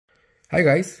Hi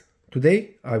guys,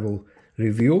 today I will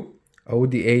review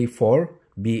Audi A4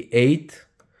 B8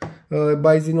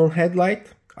 bi-xenon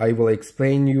headlight. I will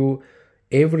explain you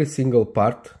every single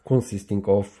part consisting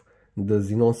of the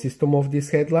xenon system of these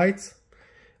headlights.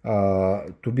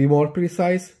 To be more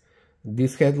precise,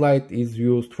 this headlight is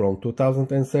used from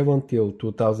 2007 till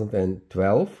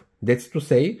 2012. That's to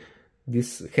say,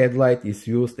 this headlight is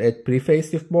used at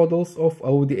pre-facelift models of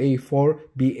Audi A4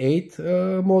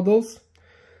 B8 models.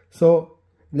 So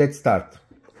let's start.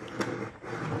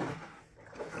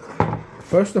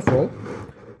 First of all,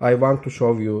 I want to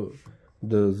show you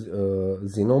the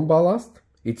Xenon Ballast.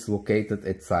 It's located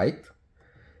at site,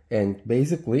 and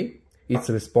basically it's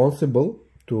responsible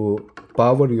to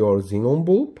power your xenon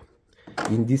bulb.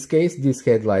 In this case, this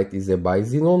headlight is a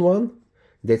bi-xenon one.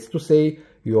 That's to say,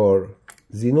 your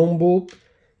xenon bulb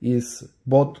is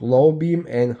both low beam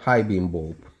and high beam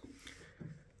bulb.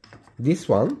 This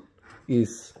one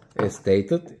is, as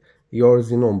stated, your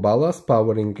xenon ballast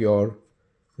powering your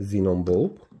xenon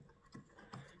bulb.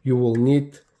 You will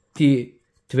need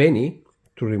T20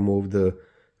 to remove the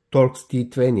Torx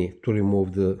T20 to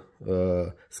remove the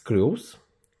screws.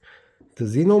 The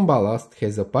xenon ballast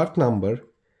has a part number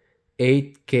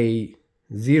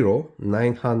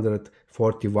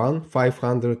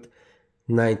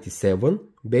 8K0941597.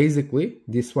 Basically,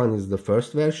 this one is the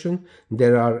first version.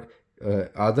 There are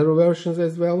other versions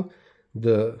as well.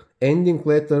 The ending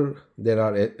letter, there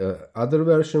are other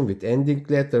version with ending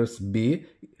letters B.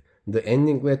 The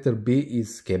ending letter B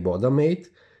is Kebodamate.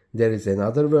 There is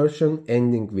another version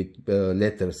ending with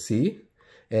letter C,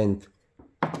 and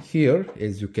here,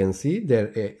 as you can see,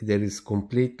 there is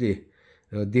completely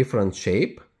different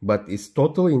shape, but it's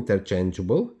totally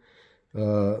interchangeable.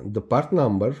 The part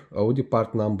number, Audi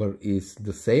part number, is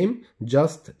the same,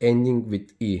 just ending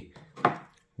with E.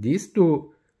 These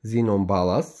two xenon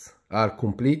ballasts are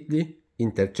completely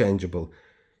interchangeable.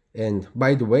 And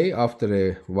by the way, after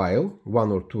a while,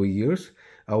 1 or 2 years,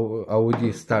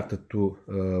 Audi started to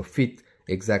fit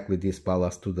exactly this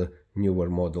ballast to the newer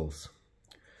models.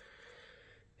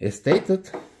 As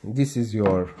stated, this is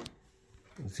your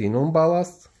xenon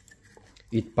ballast.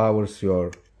 It powers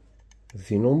your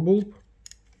xenon bulb.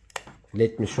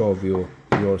 Let me show you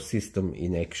your system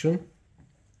in action.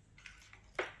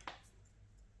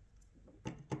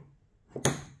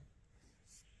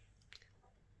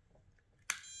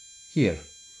 Here,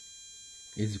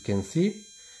 as you can see,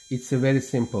 it's a very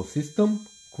simple system,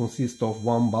 consists of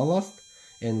one ballast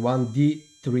and one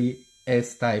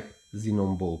D3S type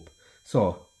xenon bulb.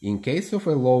 So, in case of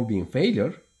a low beam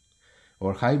failure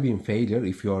or high beam failure,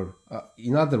 if your,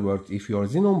 in other words, if your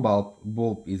xenon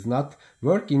bulb is not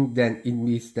working, then it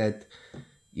means that,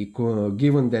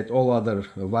 given that all other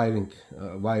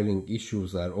wiring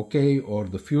issues are okay or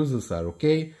the fuses are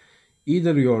okay,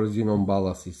 either your xenon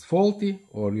ballast is faulty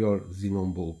or your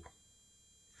xenon bulb.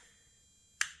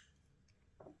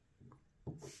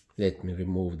 Let me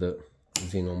remove the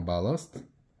xenon ballast.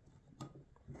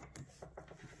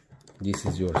 This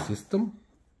is your system.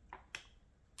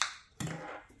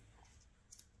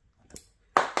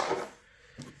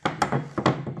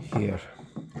 Here.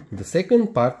 The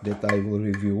second part that I will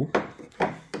review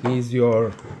is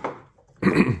your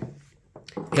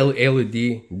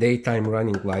LED daytime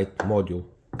running light module.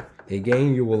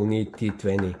 Again, you will need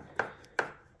T20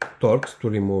 Torx to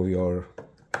remove your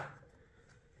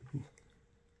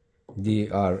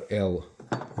DRL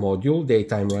module,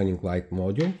 daytime running light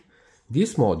module.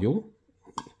 This module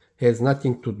has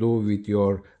nothing to do with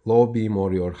your low beam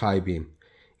or your high beam.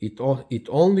 It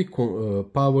only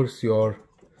powers your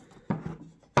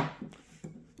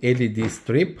LED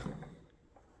strip.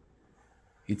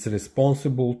 It's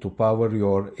responsible to power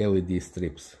your LED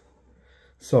strips.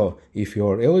 So, if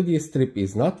your LED strip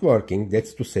is not working,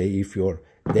 that's to say, if your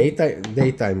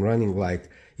daytime running light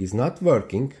is not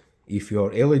working, if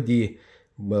your LED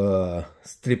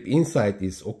strip inside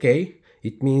is okay,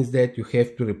 it means that you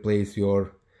have to replace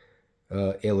your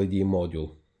LED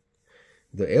module.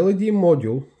 The LED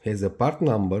module has a part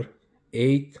number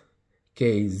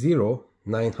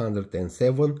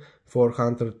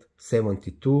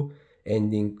 8K09407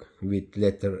 ending with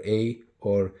letter A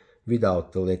or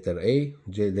without the letter A,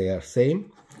 they are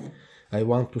same. I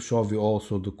want to show you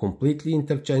also the completely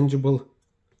interchangeable,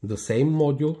 the same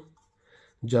module,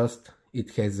 just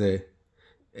it has a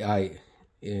AL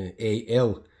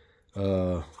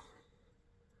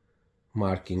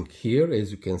marking here,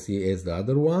 as you can see, as the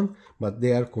other one, but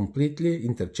they are completely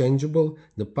interchangeable.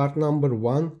 The part number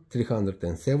 1,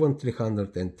 307,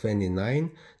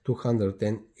 329,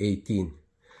 218.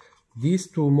 These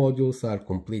two modules are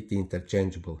completely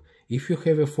interchangeable. If you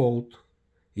have a fault,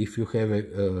 If you have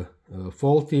a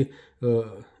faulty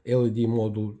LED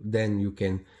module, then you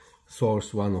can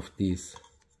source one of these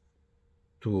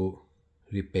to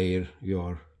repair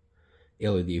your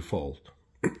LED fault.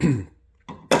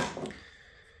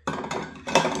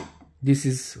 This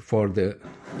is for the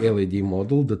LED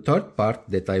module. The third part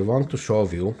that I want to show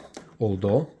you,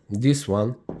 although this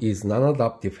one is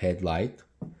non-adaptive headlight,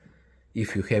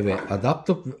 if you have an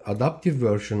adaptive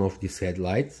version of this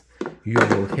headlights, you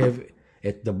will have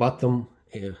at the bottom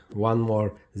one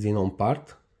more xenon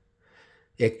part.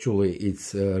 Actually,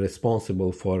 it's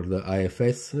responsible for the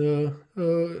IFS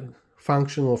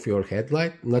function of your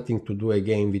headlight, nothing to do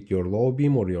again with your low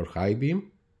beam or your high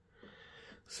beam.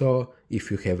 So if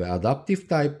you have an adaptive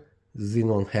type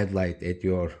xenon headlight at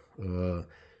your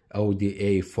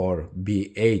Audi A4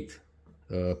 B8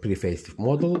 pre-facelift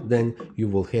model, then you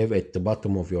will have at the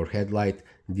bottom of your headlight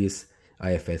this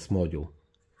IFS module.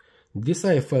 This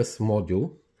IFS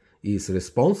module is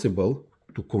responsible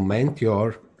to command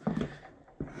your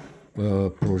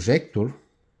projector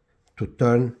to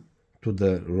turn to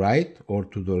the right or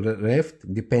to the left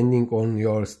depending on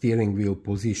your steering wheel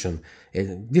position.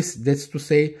 That's to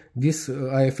say, this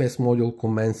IFS module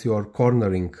commands your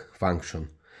cornering function.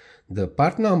 The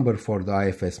part number for the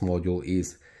IFS module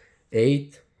is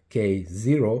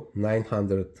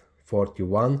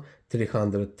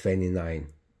 8K0941-329,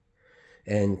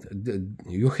 and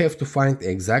you have to find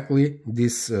exactly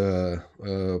this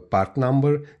part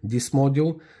number, this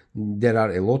module. There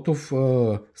are a lot of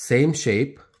same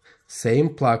shape, same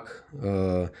plug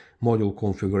module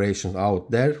configuration out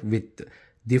there with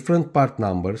different part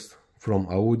numbers from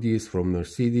Audis, from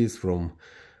Mercedes, from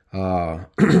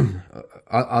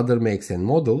other makes and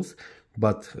models,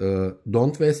 but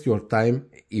don't waste your time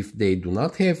if they do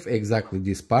not have exactly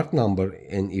this part number,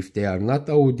 and if they are not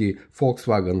Audi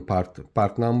Volkswagen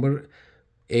part number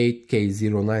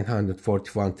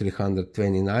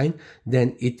 8K0941-329,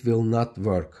 then it will not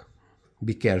work.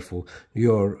 Be careful.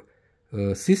 Your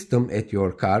system at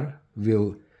your car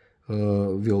will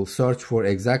search for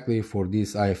exactly for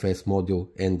this IFS module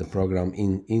and the program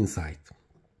inside.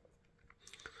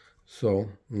 So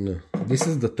this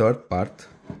is the third part.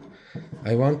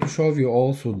 I want to show you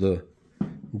also the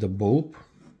bulb,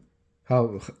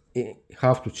 how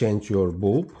to change your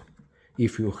bulb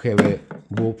if you have a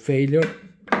bulb failure.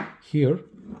 Here,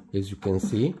 as you can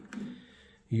see,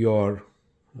 your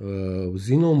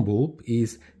xenon bulb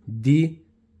is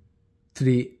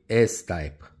D3S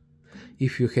type.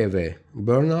 If you have a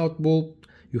burnout bulb,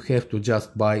 you have to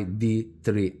just buy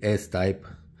D3S type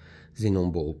xenon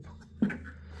bulb.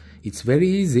 It's very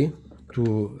easy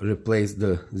to replace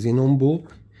the xenon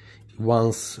bulb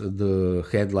once the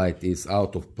headlight is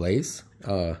out of place.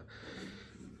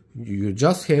 You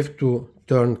just have to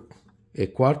turn a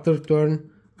quarter turn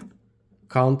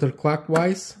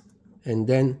counterclockwise, and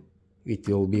then it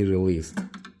will be released.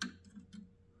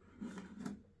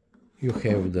 You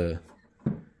have the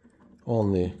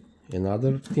only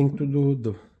another thing to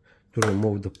do, to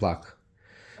remove the plug.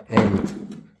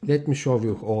 And let me show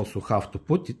you also how to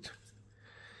put it.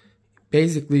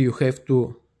 Basically, you have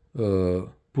to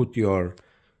put your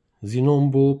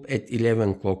xenon bulb at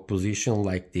 11 o'clock position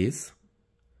like this.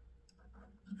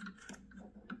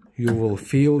 You will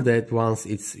feel that once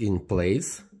it's in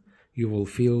place, you will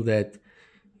feel that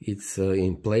it's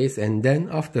in place, and then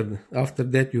after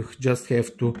that you just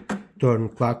have to turn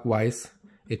clockwise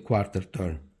a quarter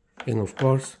turn, and of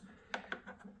course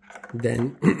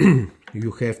then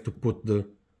you have to put the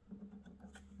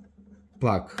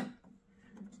plug.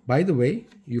 By the way,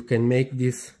 you can make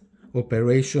this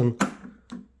operation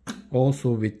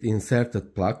also with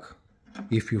inserted plug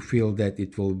if you feel that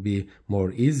it will be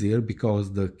more easier,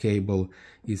 because the cable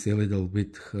is a little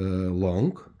bit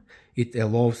long. It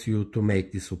allows you to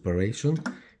make this operation.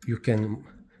 You can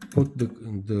put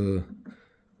the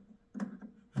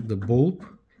bulb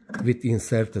with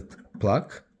inserted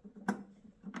plug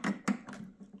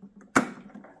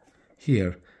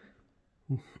here.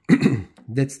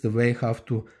 That's the way how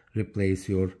to replace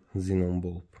your xenon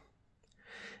bulb.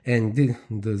 And the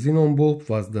xenon bulb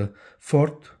was the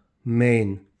fourth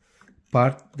main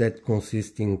part that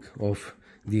consisting of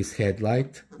this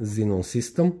headlight xenon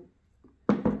system.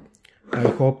 I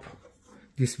hope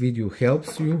this video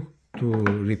helps you to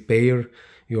repair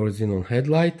your xenon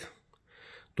headlight.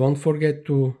 Don't forget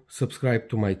to subscribe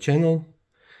to my channel.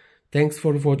 Thanks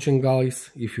for watching, guys.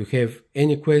 If you have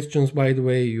any questions, by the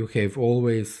way, you have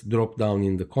always drop down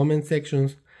in the comment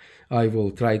sections. I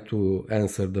will try to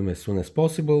answer them as soon as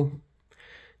possible.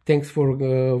 Thanks for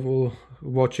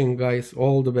watching, guys.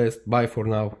 All the best. Bye for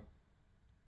now.